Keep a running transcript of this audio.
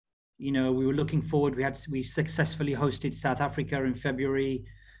You know, we were looking forward. We successfully hosted South Africa in February,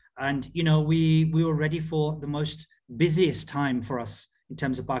 and you know, we were ready for the most busiest time for us in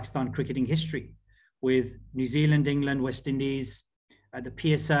terms of Pakistan cricketing history, with New Zealand, England, West Indies, the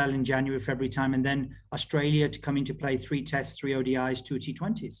PSL in January, February time, and then Australia to come into play, 3 tests, 3 ODIs, 2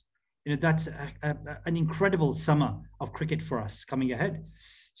 T20s. You know, that's an incredible summer of cricket for us coming ahead.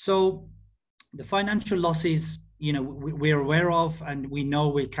 So the financial losses, you know, we're aware of, and we know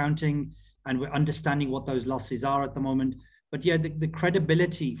we're counting and we're understanding what those losses are at the moment. But yeah, the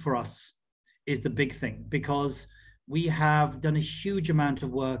credibility for us is the big thing, because we have done a huge amount of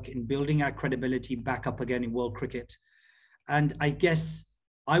work in building our credibility back up again in world cricket. And I guess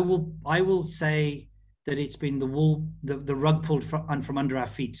I will say that it's been the rug pulled from under our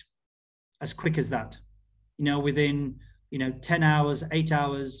feet, as quick as that. You know, within 10 hours, 8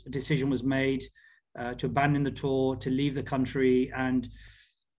 hours, a decision was made to abandon the tour, to leave the country, and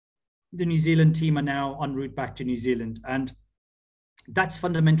the New Zealand team are now en route back to New Zealand. And that's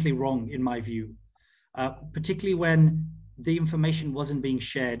fundamentally wrong in my view, particularly when the information wasn't being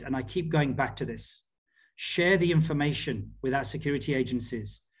shared. And I keep going back to this. Share the information with our security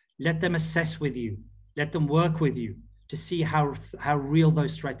agencies. Let them assess with you. Let them work with you to see how real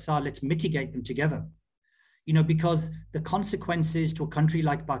those threats are. Let's mitigate them together. You know, because the consequences to a country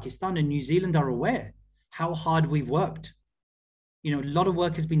like Pakistan and New Zealand are aware how hard we've worked. You know, a lot of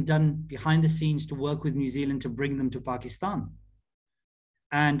work has been done behind the scenes to work with New Zealand to bring them to Pakistan.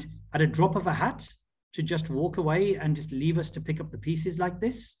 And at a drop of a hat, to just walk away and just leave us to pick up the pieces like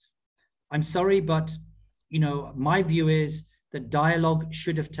this, I'm sorry, but, you know, my view is that dialogue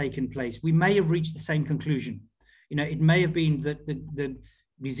should have taken place. We may have reached the same conclusion. You know, it may have been that the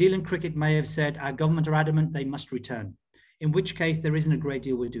New Zealand cricket may have said, our government are adamant they must return, in which case there isn't a great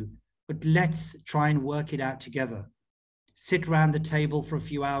deal we do. But let's try and work it out together. Sit around the table for a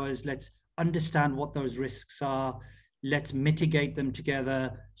few hours. Let's understand what those risks are. Let's mitigate them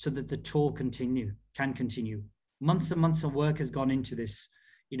together so that the tour can continue. Months and months of work has gone into this,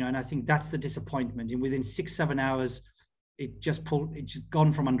 you know, and I think that's the disappointment. And within 6-7 hours, it just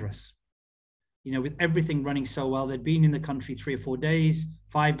gone from under us. You know, with everything running so well, they'd been in the country 3 or 4 days,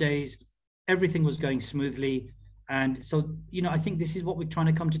 5 days, everything was going smoothly. And so, you know, I think this is what we're trying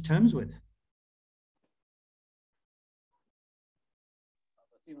to come to terms with.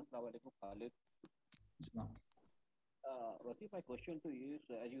 Wasim, my question to you is,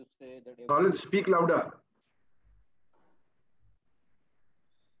 as you say that... Khalid, speak louder.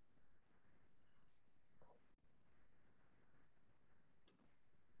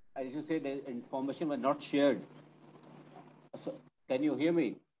 As you say, the information was not shared. So, can you hear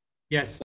me? Yes.